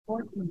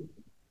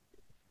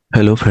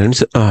Hello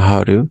friends, how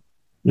are you?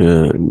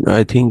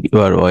 I think you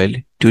are well.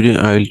 Today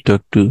I will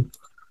talk to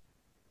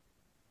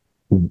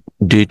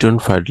Dayton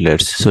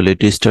Freight. So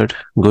let's start.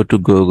 Go to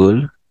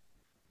Google,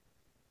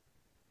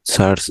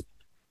 search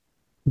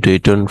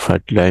Dayton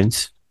Freight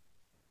lines.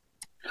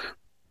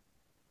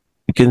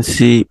 You can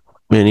see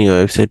many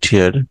websites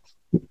here.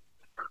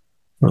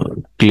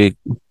 Click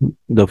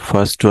the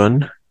first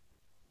one.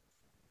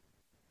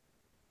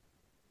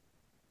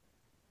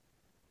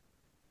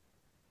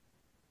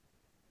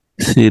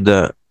 See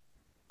the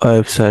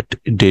website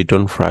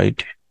Dayton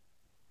Freight.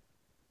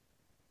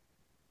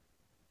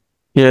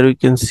 Here we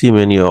can see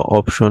many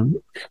options: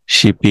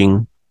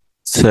 shipping,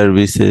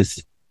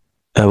 services,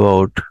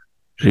 about,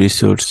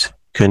 resource,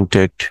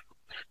 contact,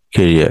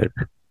 career,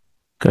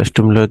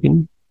 custom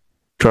login,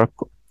 truck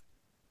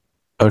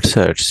or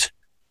search.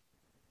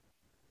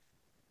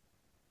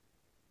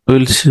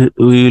 We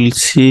will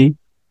see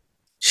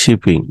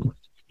shipping.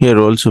 Here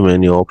also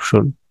many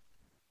options: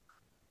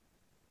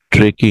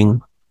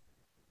 tracking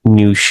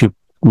new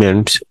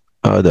shipments,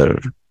 other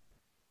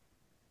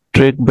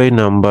track by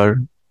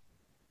number,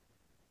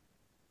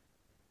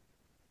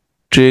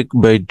 track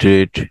by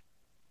date,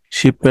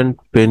 shipment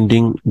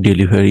pending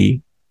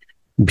delivery,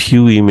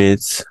 view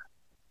image,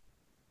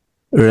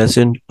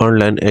 recent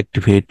online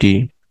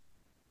activity,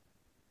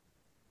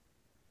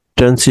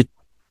 transit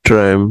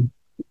time,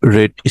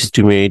 rate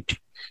estimate,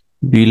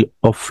 bill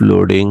of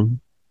loading,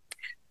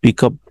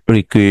 pickup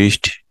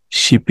request,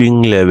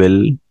 shipping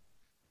level,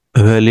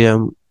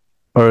 volume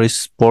or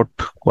spot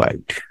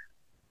quite.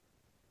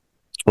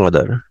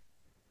 Other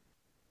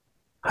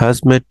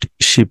hazmat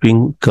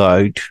shipping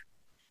guide,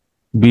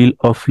 bill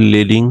of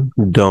lading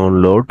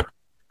download,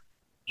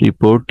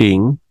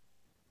 reporting,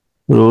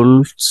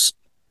 rules,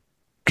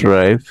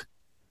 drive,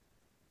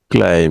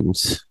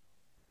 claims,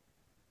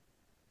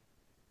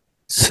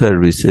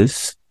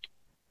 services,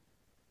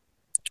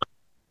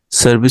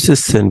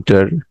 services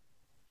center,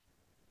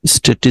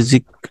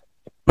 strategic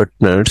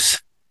partners,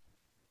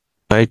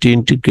 IT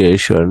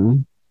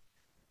integration,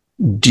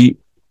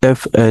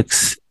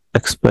 DFX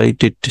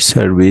expedited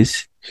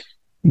service,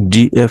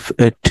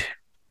 DFX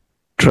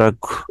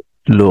truck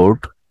load,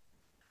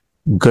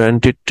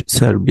 granted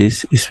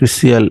service,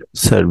 special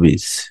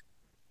service.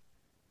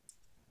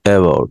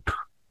 About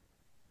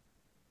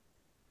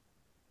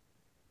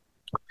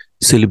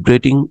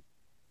celebrating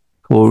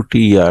 40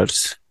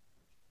 years,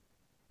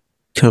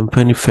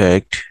 company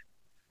fact,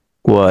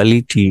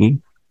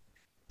 quality,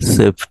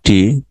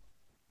 safety,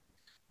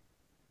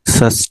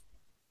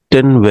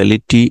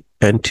 sustainability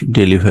and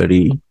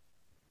delivery,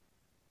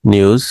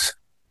 news,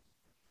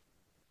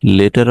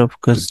 letter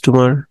of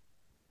customer,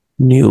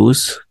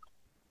 news,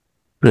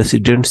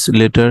 president's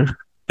letter,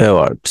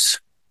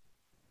 awards.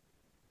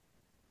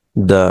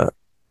 The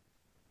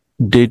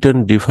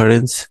Dayton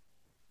Difference.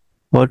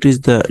 What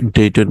is the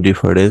Dayton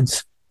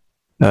Difference?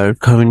 Our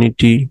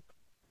community,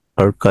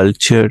 our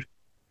culture,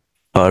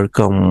 our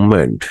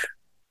government.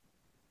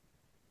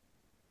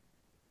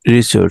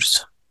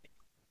 Resource.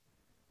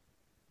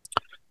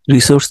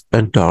 Resource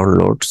and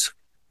downloads.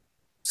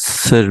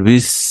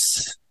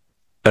 Service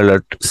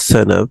alert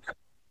sign up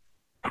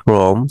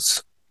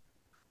forms,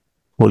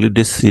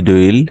 holiday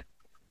schedule,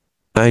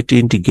 IT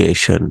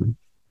integration,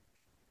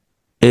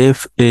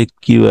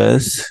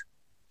 FAQs,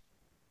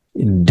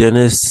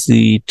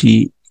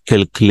 density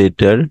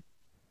calculator,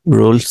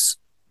 roles,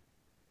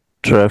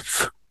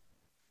 traf,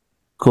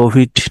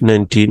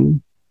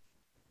 COVID-19,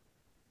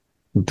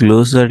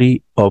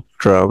 glossary of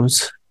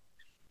terms,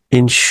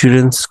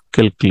 insurance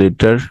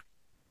calculator,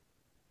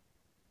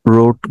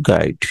 road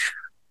guide.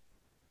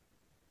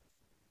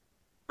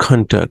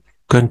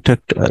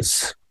 Contact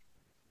us.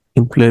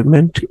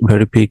 Employment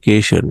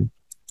verification.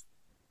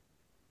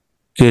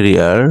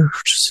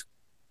 Careers.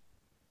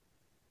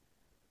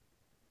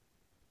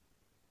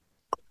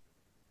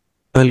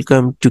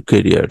 Welcome to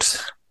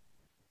careers.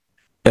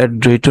 At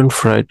Dayton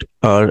Freight,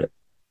 our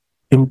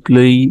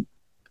employees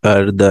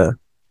are the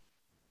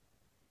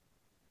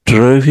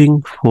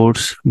driving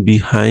force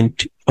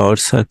behind our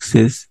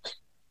success.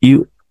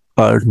 You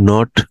are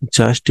not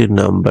just a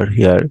number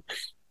here.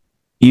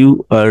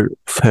 You are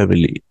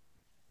family.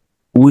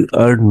 We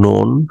are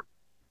known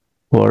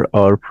for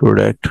our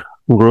product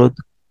growth,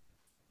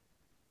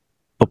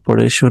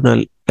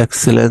 operational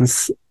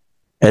excellence,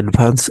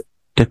 advanced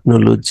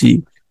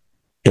technology,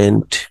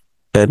 and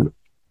an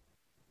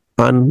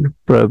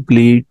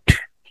unparalleled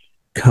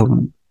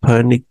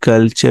company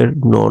culture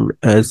known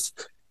as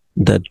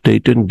the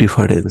Dayton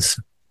Difference.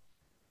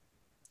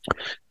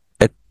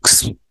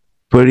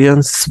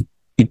 Experience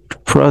it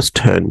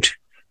firsthand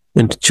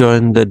and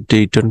join the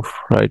Dayton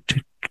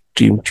Freight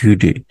team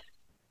today.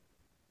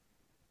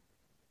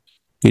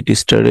 Get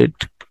started.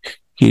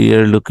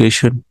 Career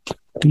location.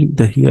 Click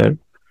the here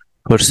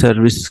for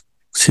service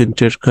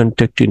center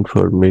contact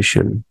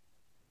information.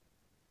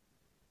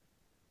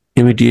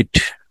 Immediate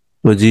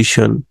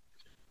position.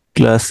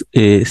 Class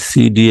A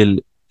CDL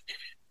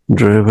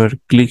driver.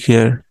 Click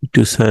here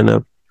to sign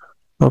up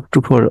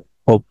to for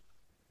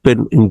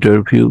open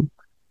interview.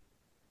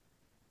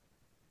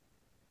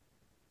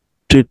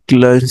 strict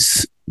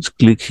lines.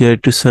 Click here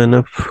to sign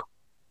up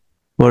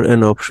for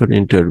an option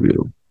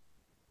interview.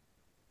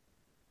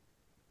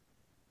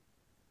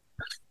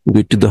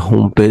 Go to the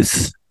home page.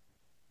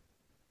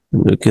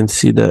 You can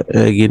see the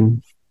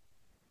again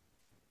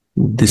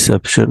this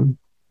option.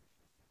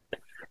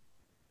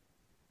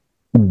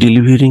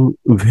 Delivering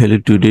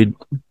value today,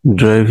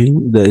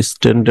 driving the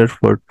standard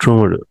for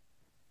tomorrow.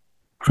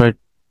 Right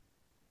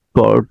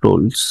power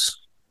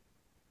tools.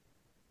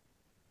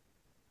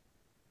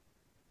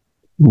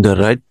 The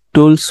right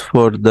tools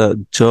for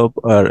the job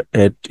are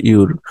at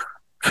your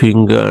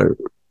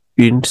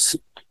fingerprints,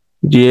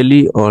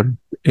 really on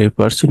a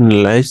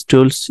personalized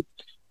tools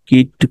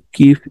kit to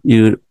keep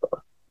your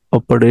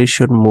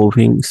operation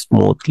moving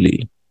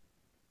smoothly.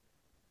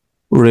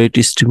 Rate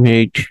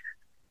estimate,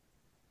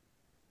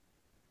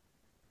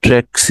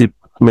 track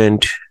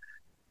shipment,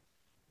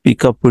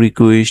 pickup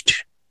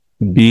request,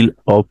 bill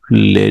of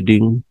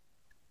lading,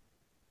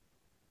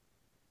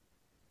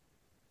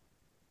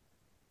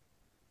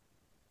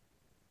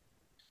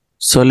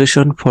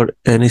 solution for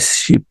any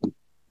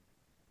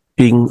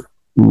shipping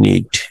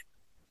need.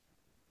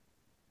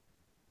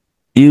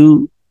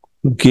 You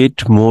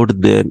get more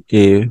than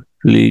a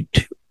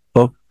fleet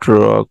of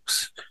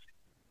trucks.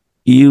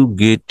 You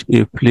get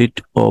a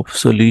fleet of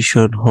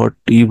solution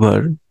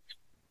whatever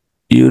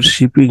your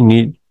shipping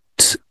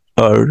needs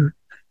are.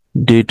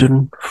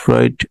 Dayton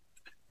Freight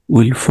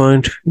will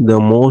find the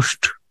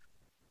most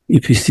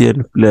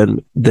efficient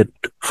plan that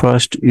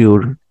fits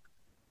your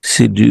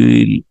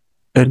schedule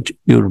and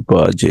your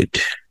budget.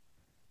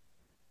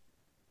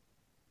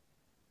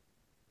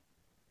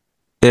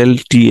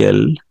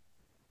 LTL,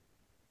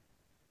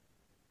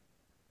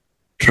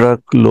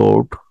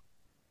 truckload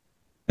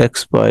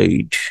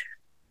expired.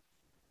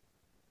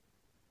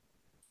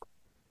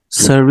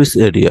 Service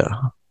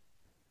area.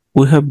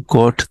 We have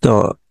got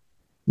the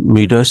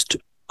Midwest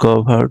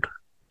covered.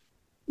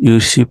 Your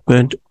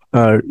shipment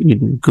are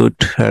in good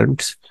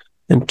hands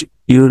and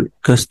your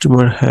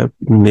customer have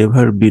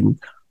never been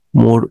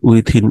more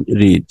within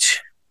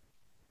reach.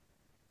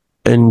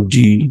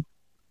 NG,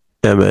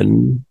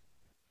 MN,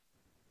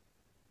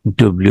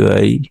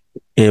 WI,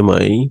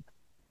 MI,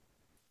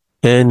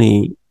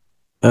 NE,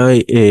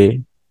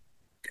 IA,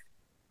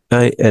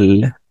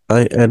 IL,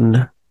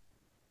 IN,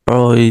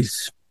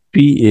 OIS,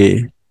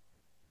 PA,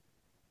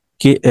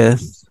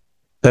 KS,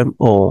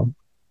 MO,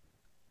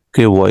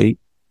 KY,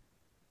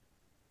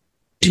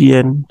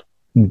 TN,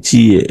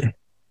 GA.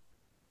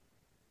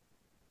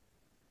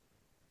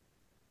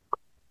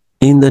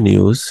 In the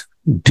news,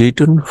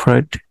 Dayton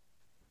Freight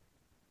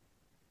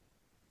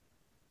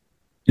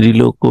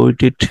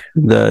relocated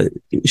the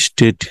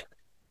state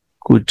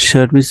good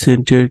service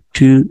center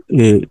to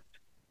a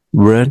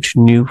brand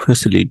new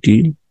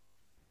facility.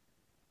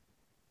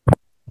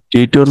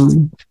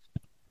 Dayton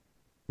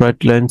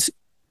Freight Lines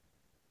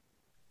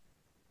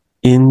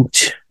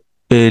is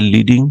a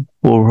leading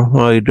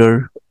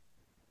provider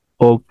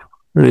of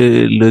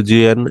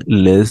religion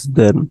less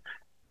than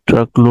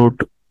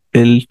truckload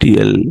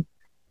LTL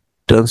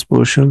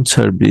transportation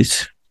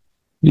service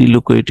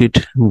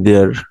relocated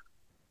their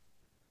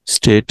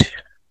state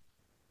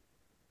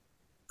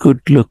good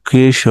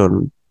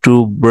location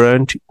to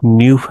brand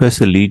new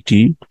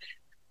facility.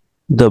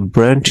 The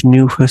brand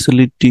new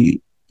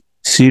facility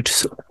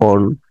sits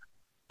on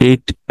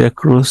 8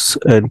 acres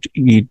and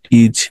it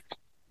is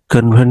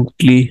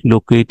conveniently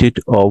located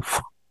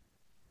off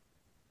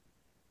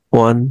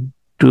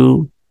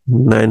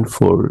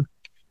 1294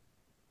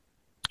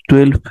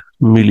 12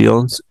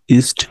 millions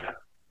east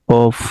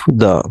of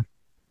the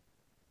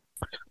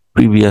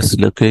previous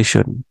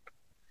location.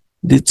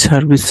 This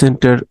service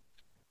center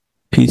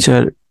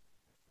features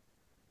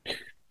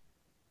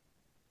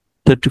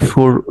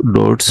 34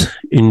 doors,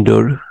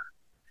 indoor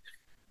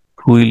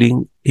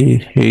wheeling, a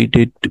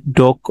heated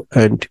dock,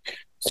 and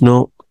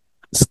snow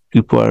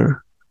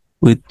skipper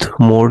with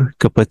more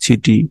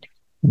capacity.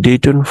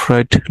 Dayton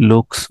Freight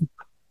looks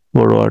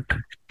forward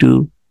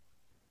to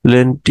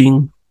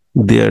planting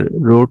their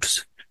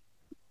roads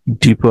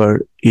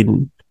deeper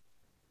in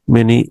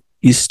many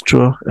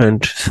Easter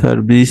and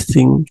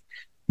servicing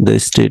the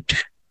state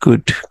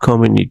good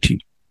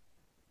community.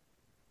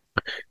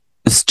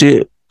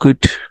 State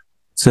good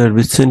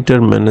service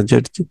center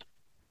manager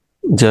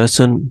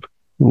Jason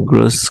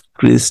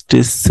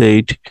Grosskreist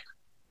said,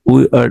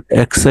 "We are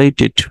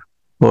excited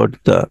for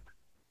the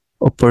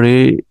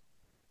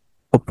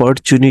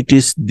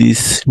opportunities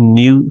this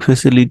new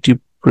facility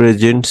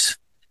presents,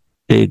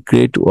 a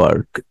great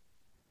work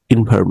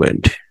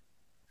environment."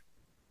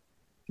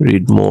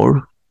 Read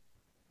more.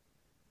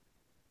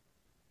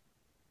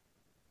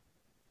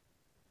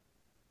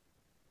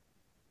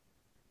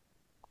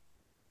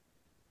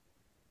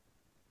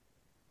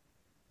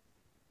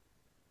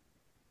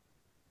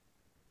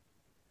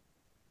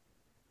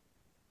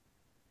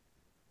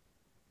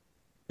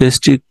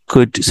 District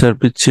Good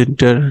Service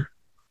Center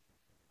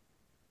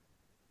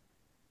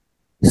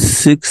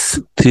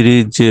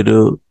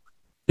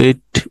 63088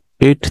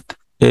 8th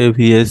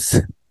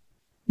AVS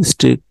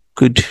District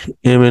Good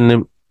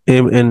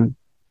MN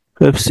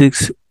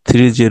 56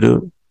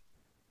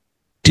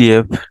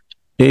 TF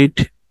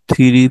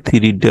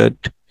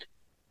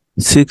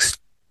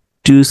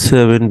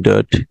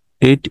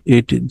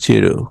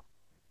 833.627.880.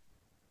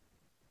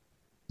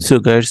 So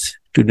guys,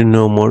 today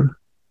no more.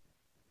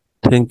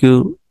 Thank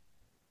you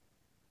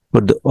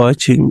for the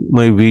watching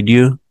my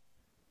video.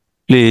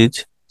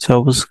 Please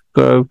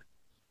subscribe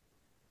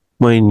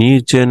my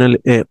new channel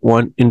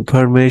one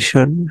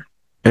information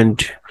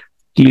and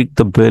click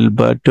the bell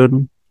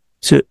button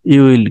so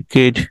you will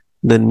get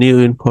the new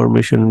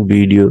information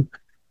video.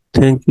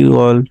 Thank you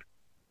all.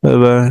 Bye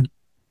bye.